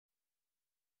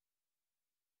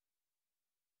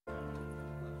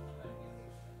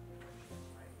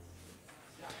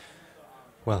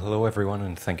Well, hello everyone,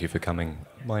 and thank you for coming.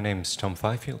 My name's Tom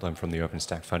Fifield. I'm from the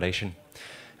OpenStack Foundation,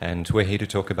 and we're here to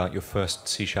talk about your first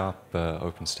C#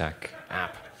 OpenStack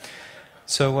app.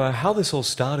 So how this all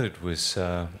started was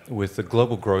with the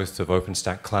global growth of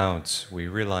OpenStack clouds. We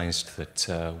realized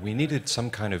that we needed some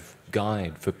kind of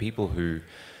guide for people who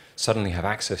suddenly have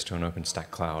access to an OpenStack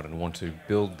cloud and want to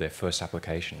build their first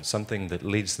application, something that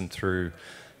leads them through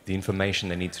the information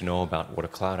they need to know about what a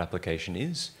cloud application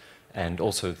is, and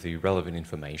also the relevant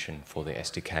information for the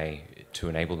SDK to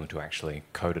enable them to actually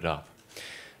code it up.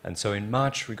 And so in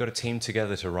March, we got a team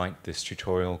together to write this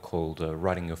tutorial called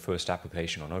Writing Your First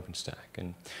Application on OpenStack.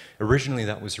 And originally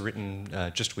that was written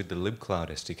just with the libcloud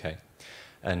SDK.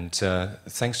 And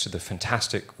thanks to the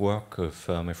fantastic work of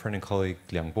my friend and colleague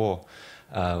Liang Bo,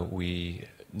 we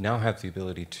now have the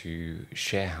ability to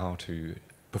share how to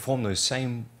perform those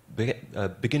same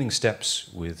beginning steps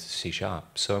with C#.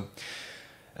 So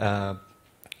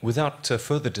without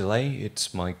further delay,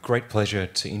 it's my great pleasure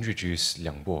to introduce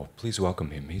Liang Bo. Please welcome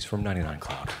him. He's from 99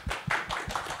 Cloud.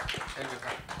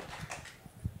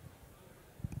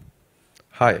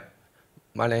 Hi,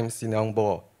 my name is Liang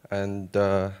Bo, and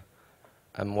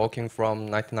I'm working from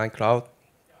 99 Cloud.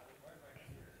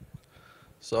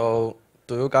 So,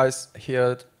 do you guys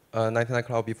hear 99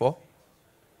 Cloud before?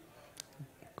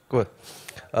 Good.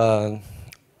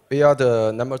 We are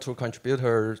the #2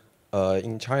 contributor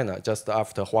in China, just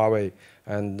after Huawei,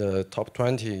 and the top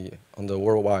 20 on the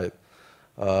worldwide.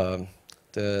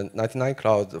 The 99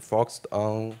 Cloud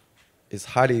is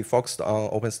highly focused on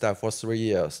OpenStack for 3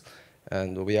 years,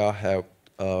 and we all have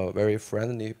a very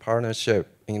friendly partnership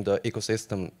in the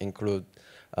ecosystem, include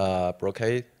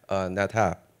Brocade,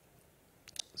 NetApp.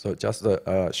 So just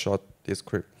a short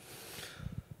description.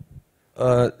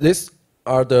 These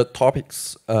are the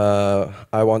topics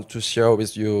I want to share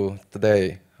with you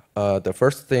today. The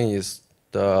first thing is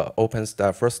the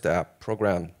OpenStack First App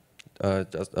program,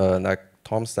 just like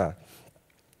Tom said.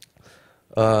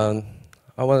 I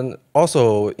want to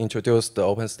also introduce the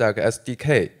OpenStack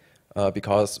SDK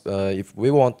because if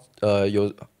we want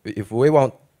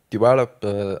develop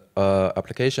the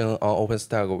application on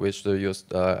OpenStack, we should use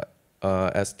the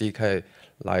SDK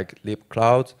like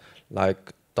libcloud,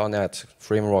 like .NET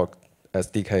Framework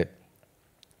SDK.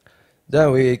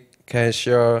 Then we can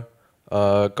share.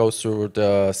 Go through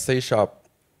the C#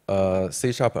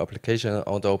 application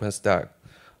on the OpenStack.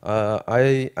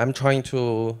 I'm trying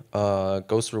to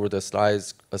go through the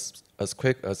slides as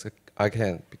quick as I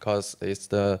can because it's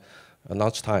the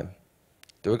lunch time.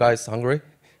 Do you guys hungry?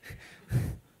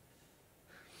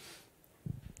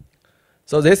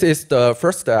 So this is the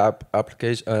first app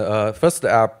application,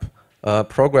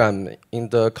 program in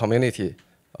the community.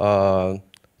 The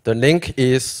link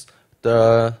is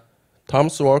the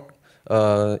Tom's work.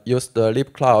 Use the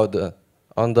libcloud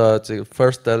on the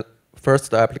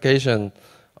first application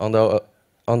on the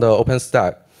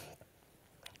OpenStack.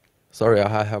 Sorry,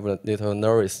 I have a little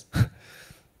nervous.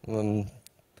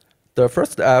 The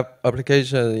first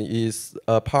application is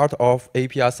a part of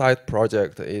API side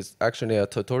project. It's actually a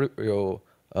tutorial,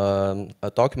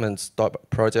 a documents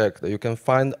project that you can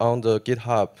find on the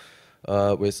GitHub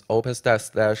with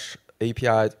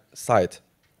OpenStack/API site.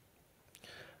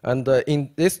 And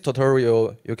in this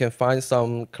tutorial, you can find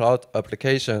some cloud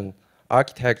application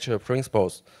architecture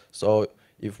principles. So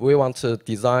if we want to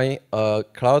design a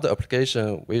cloud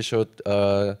application, we should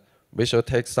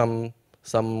take some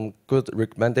good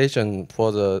recommendation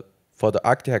for the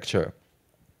architecture.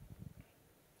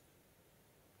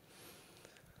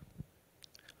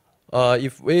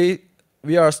 If we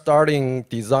are starting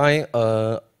design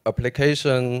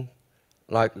application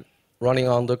like running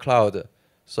on the cloud.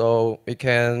 So we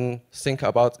can think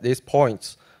about these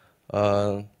points,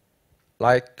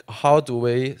 like how do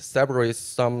we separate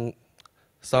some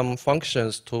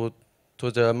functions to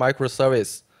the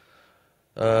microservice.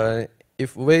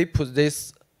 If we put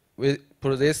this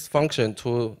function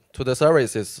to the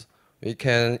services, we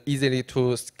can easily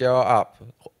to scale up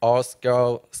or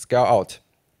scale out.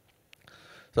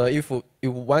 So if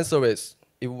one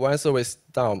service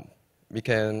down, we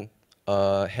can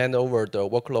hand over the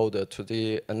workload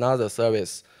to another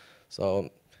service. So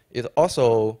it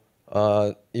also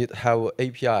it have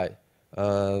API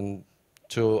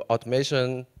to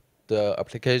automation the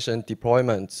application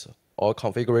deployment or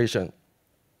configuration.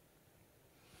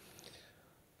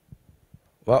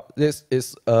 Well, this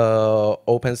is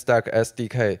OpenStack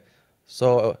SDK.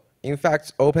 So in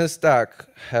fact, OpenStack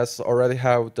has already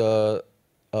have the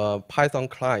Python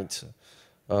client.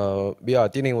 We are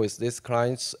dealing with these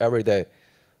clients every day.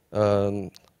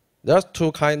 There's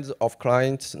two kinds of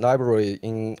client library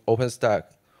in OpenStack.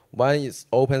 One is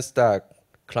OpenStack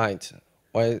client.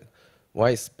 one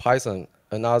is Python,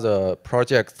 another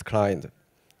project client,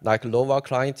 like Lova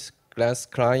client, Glance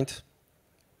client.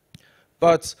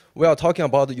 But we are talking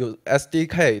about the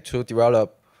SDK to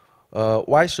develop.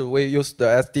 Why should we use the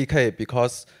SDK?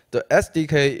 Because the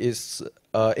SDK is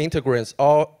integrates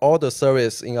all the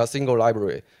service in a single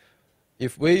library.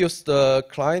 If we use the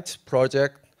client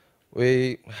project,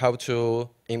 we have to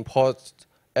import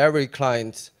every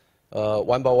client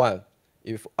one by one.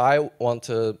 If I want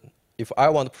to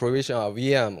provision a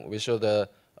VM, we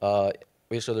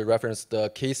should reference the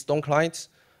Keystone client,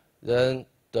 then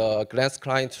the Glance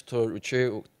client to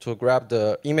grab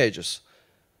the images.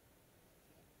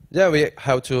 Then we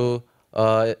have to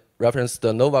reference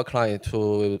the Nova client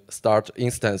to start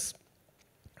instance.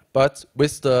 But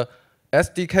with the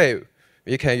SDK,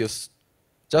 we can use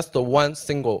just the one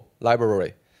single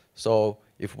library. So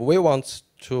if we want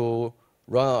to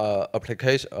run an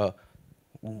application,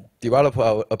 develop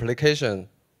an application,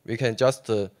 we can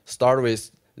just start with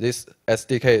these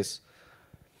SDKs.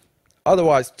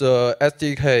 Otherwise, the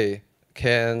SDK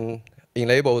can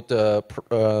enable the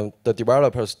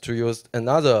developers to use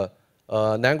another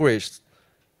language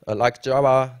like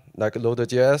Java, like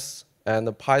Node.js,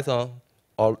 and Python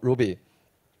or Ruby.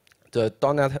 The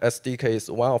 .NET SDK is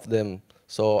one of them.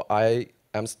 So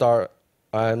I'm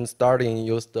starting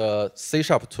use the C#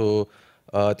 to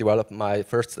develop my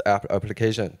first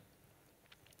application.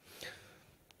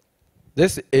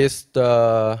 This is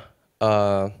the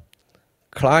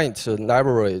client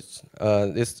library.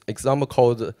 This example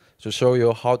code to show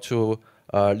you how to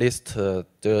list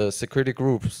the security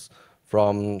groups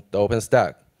from the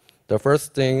OpenStack. The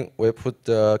first thing, we put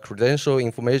the credential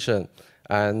information,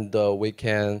 and we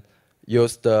can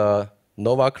use the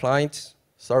Nova client.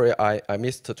 Sorry, I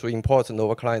missed to import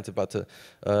Nova client, but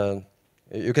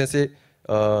you can see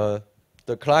the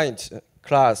client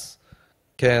class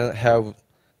can have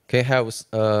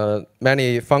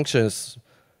many functions.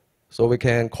 So we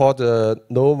can call the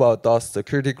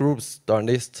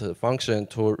nova.security_groups.list function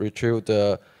to retrieve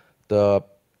the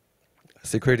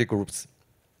security groups.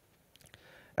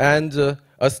 And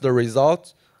as the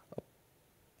result,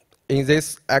 in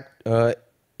this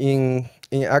in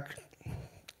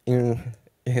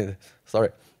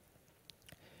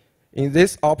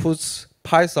this outputs,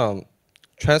 Python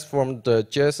transformed the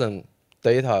JSON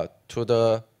data to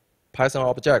the Python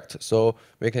object, so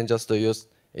we can just use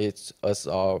it as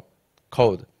our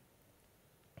code.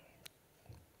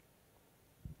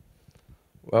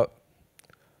 Well,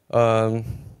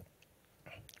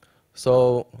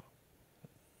 so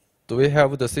do we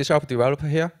have the C# developer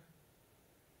here?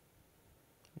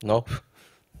 No?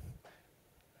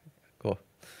 Cool.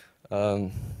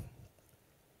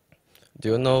 Do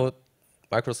you know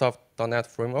Microsoft .NET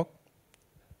Framework?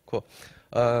 Cool.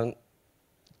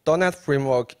 .NET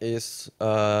Framework is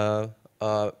a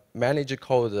managed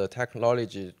code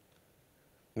technology,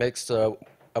 makes the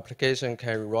application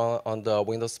can run on the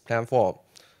Windows platform.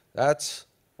 That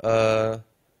have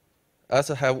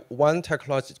one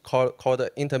technology called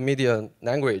intermediate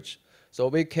language. So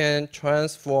we can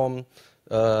transform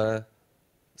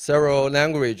several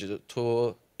languages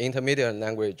to intermediate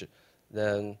language.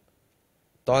 Then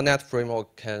 .NET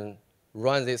Framework can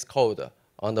run this code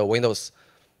on the Windows.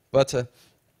 But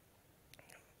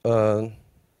the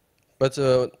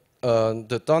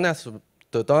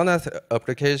 .NET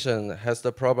application has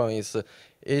the problem is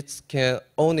it can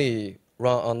only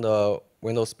run on the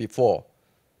Windows before.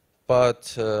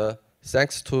 But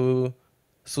thanks to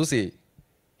Susie,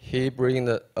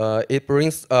 it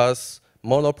brings us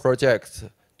mono projects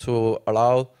to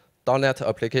allow .NET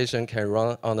application can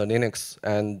run on the Linux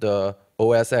and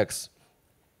OS X.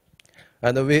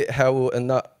 And we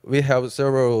have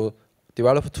several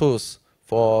developer tools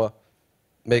for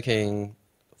making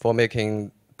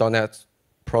 .NET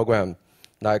program,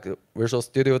 like Visual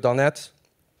Studio.NET.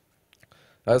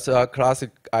 That's a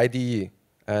classic IDE,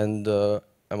 and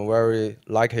I'm very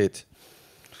like it.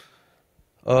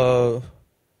 But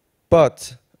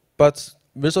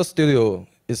Visual Studio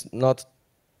is not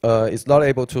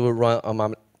able to run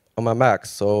on my Mac,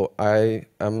 so I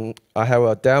have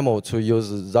a demo to use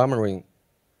Xamarin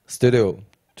Studio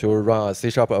to run a C#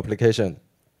 application.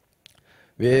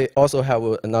 We also have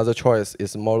another choice,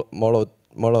 is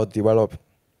Mono Develop.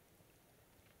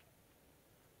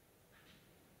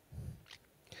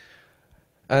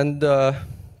 And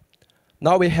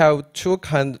now we have two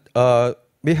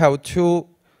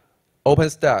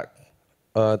OpenStack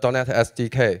 .NET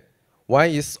SDK. One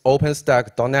is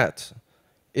OpenStack.NET.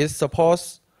 It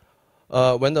supports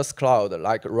Windows Cloud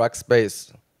like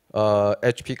Rackspace,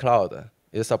 HP Cloud.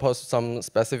 It supports some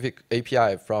specific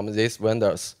API from these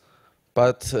vendors.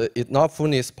 but it not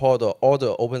fully support all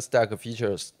the OpenStack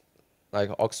features, like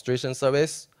orchestration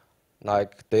service,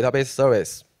 like database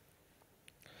service.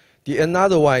 The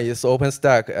another one is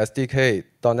OpenStack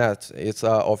SDK.net. It's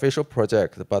an official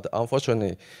project, but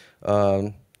unfortunately,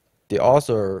 the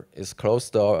author is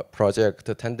closed the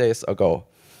project 10 days ago.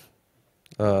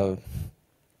 But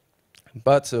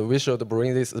we should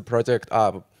bring this project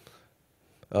up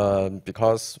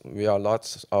because we are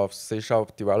lots of C#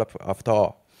 developers after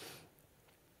all.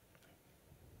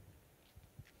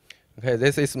 Okay,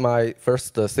 this is my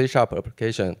first C#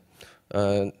 application.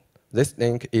 This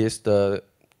link is the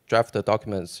draft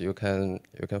documents you can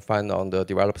find on the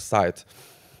developer site.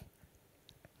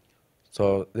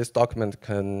 So this document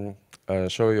can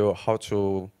show you how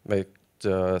to make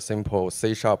the simple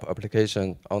C#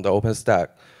 application on the OpenStack.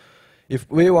 If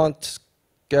we want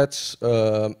to get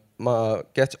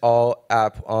our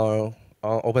app on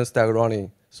OpenStack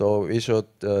running, so we should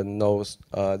know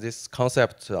this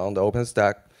concept on the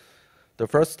OpenStack. The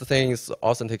first thing is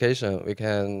authentication.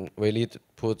 We need to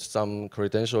put some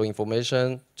credential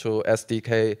information to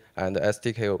SDK, and the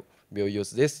SDK will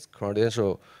use this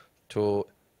credential to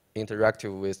interact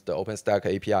with the OpenStack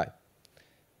API.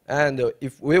 And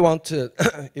if we want to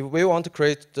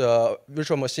create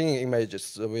virtual machine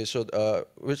images, virtual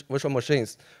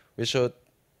machines, we should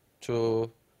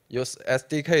to use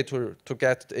SDK to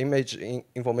get the image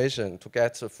information, to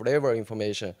get the flavor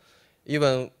information.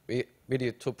 Even we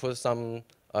need to put some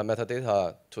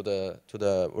metadata to the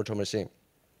virtual machine.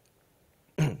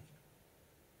 Okay,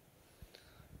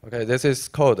 this is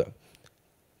code.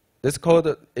 This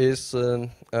code is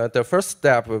the first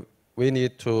step. We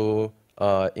need to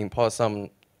import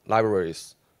some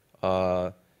libraries.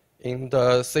 In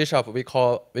the C# we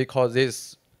call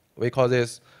this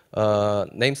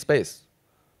namespace.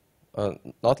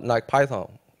 Not like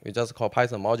Python. We just call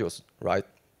Python modules, right?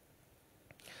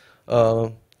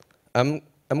 I'm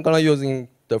gonna using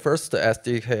the first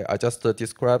SDK I just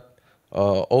described,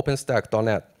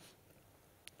 OpenStack.net.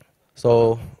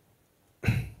 So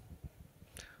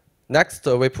next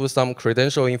we put some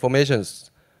credential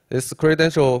informations. This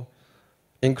credential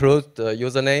includes the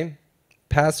username,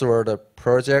 password,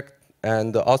 project,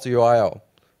 and the auth URL.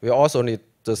 We also need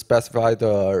to specify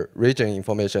the region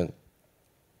information.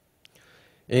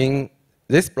 In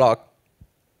this block,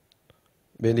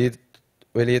 we need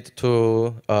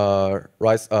to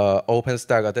write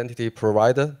OpenStack identity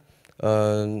provider,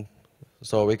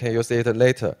 so we can use it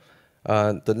later.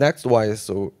 The next one is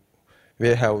we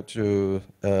have to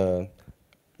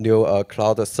new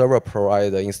cloud server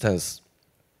provider instance.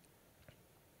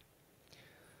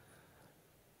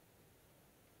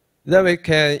 Then we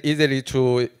can easily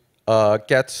to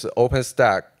get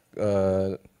OpenStack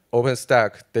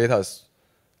data,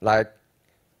 like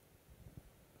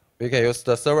we can use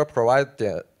the server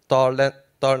provider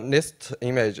 .list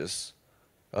images.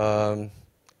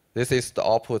 This is the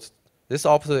output. This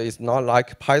output is not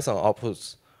like Python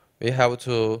outputs. We have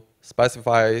to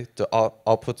specify the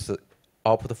output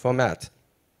format.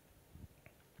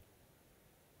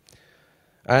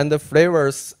 And the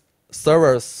flavors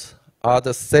servers are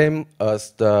the same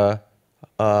as the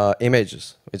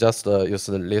images. We just use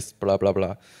the list, blah, blah,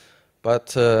 blah.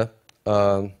 But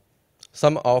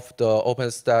some of the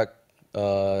OpenStack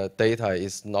data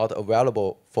is not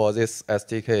available for this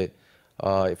SDK.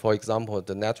 For example,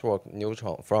 the network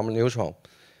neutron from neutron.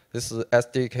 This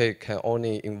SDK can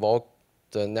only invoke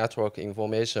the network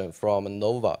information from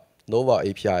Nova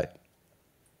API.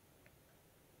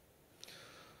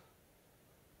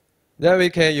 Then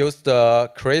we can use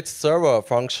the create server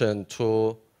function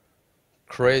to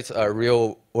create a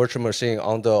real virtual machine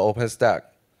on the OpenStack.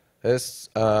 This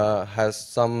has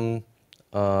some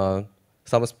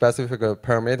specific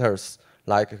parameters,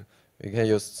 like we can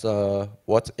use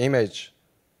what image,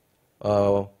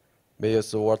 we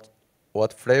use what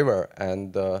flavor,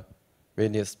 and we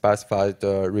need to specify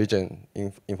the region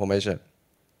information.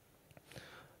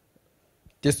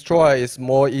 Destroy is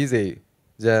more easy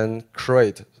than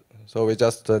create. So we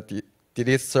just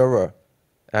delete server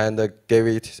and give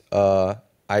it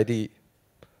ID,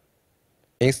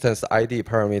 instance ID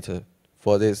parameter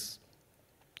for this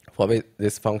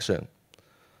function.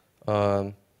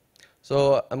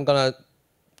 So I'm gonna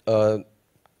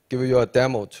give you a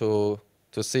demo to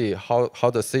see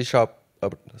how the C#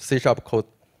 code.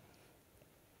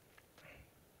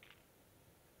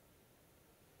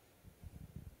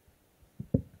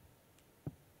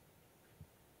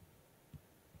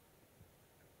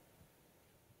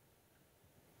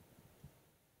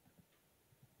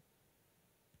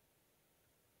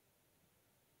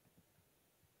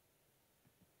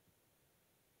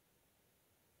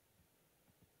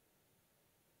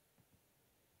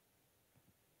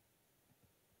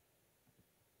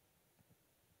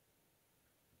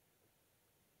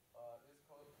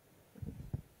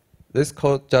 This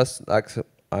code just like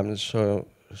I'm show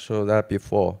that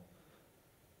before.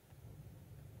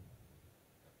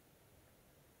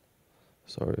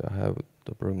 Sorry, I have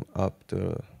to bring up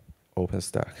the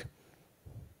OpenStack.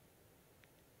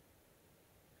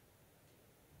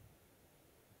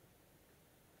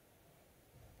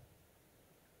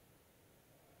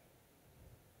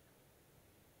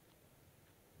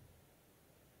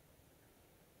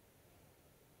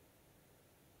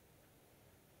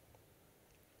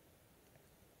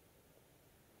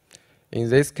 In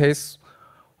this case,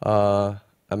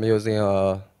 I'm using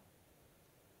a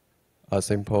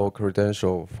simple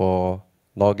credential for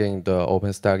logging the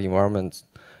OpenStack environment.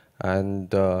 And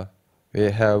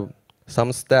we have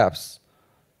some steps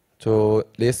to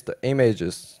list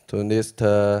images, to list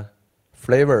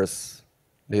flavors,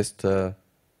 list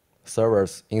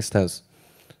servers instance,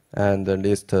 and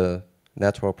list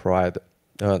network provider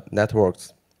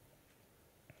networks.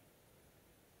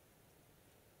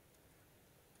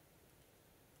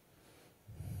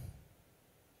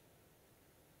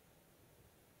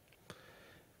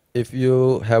 If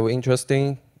you have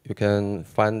interesting, you can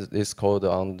find this code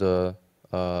on the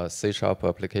C#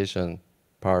 application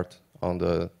part on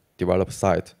the developer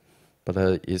site, but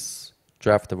it's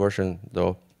draft version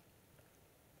though.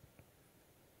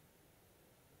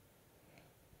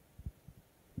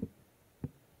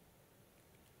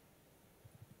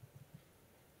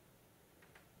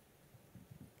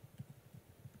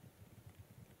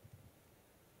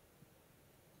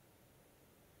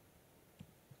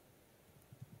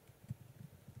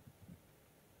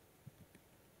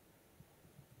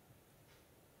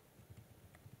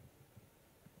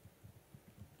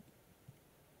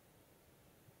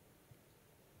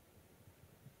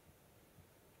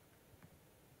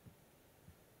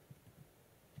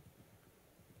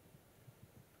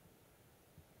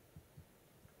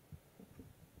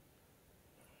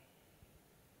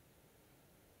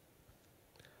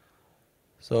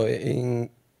 So in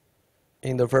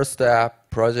the first app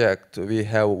project, we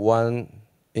have one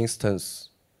instance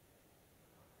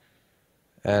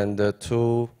and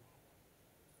two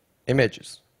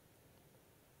images.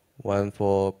 One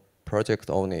for project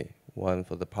only, one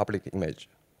for the public image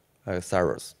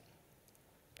servers.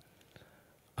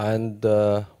 And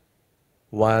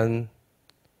one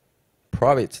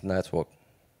private network.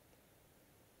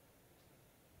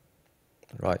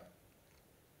 Right.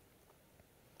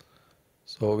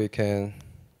 So we can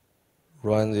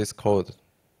run this code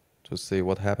to see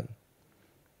what happened.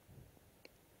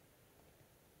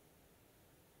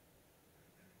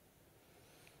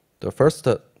 The first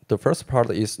part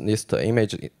is list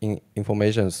image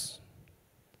informations,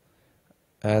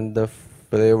 and the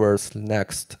flavors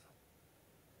next,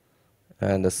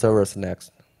 and the servers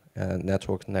next, and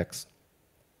network next.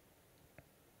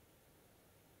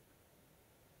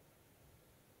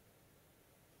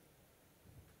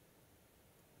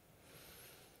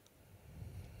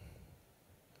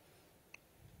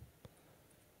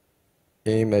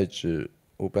 Image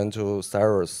Ubuntu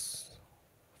servers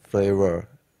flavor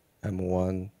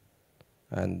M1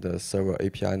 and the server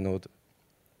API node.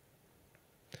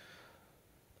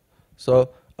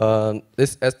 So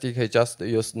this SDK just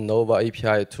uses Nova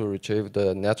API to retrieve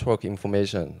the network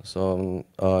information. So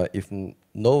if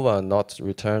Nova not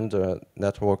return the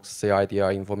network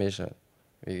CIDR information,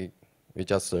 we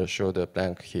just show the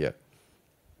blank here.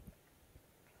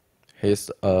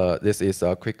 This is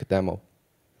a quick demo.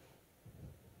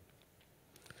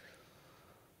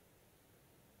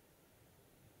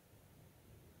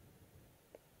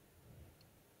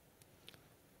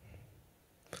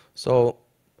 So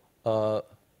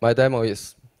my demo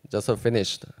is just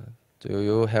finished. Do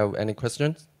you have any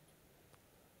questions?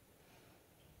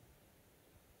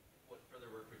 What further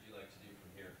work would you like to do from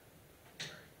here?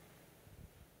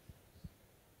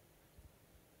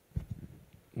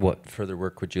 What further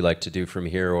work would you like to do from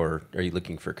here, or are you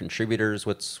looking for contributors?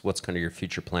 What's kind of your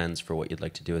future plans for what you'd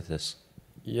like to do with this?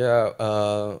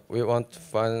 Yeah, we want to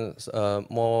find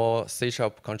more C#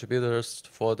 contributors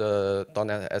for the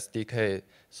 .NET SDK,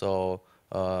 so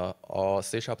our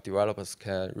C# developers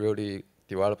can really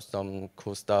develop some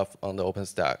cool stuff on the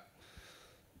OpenStack.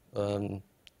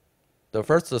 The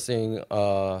first thing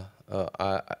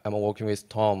I'm working with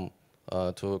Tom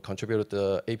to contribute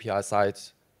the API side,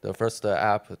 the first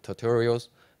app tutorials,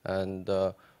 and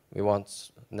we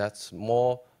want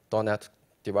more .NET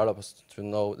developers to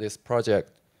know this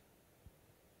project.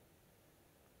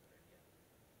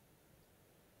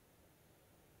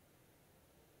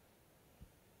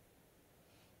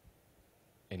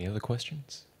 Any other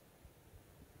questions?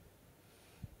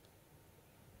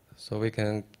 So we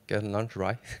can get lunch,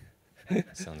 right?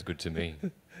 Sounds good to me.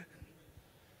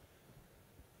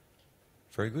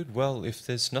 Very good. Well, if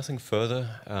there's nothing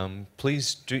further,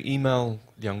 please do email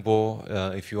Young Bo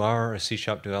if you are a C#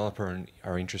 developer and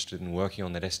are interested in working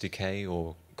on that SDK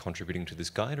or contributing to this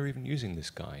guide or even using this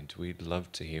guide. We'd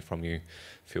love to hear from you.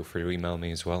 Feel free to email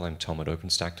me as well. I'm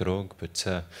tom@openstack.org.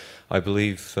 But I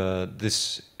believe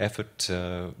this effort,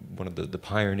 one of the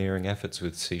pioneering efforts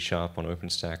with C# on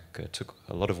OpenStack, took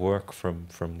a lot of work from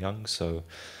Young, so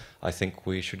I think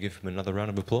we should give him another round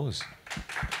of applause.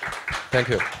 Thank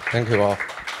you. Thank you all.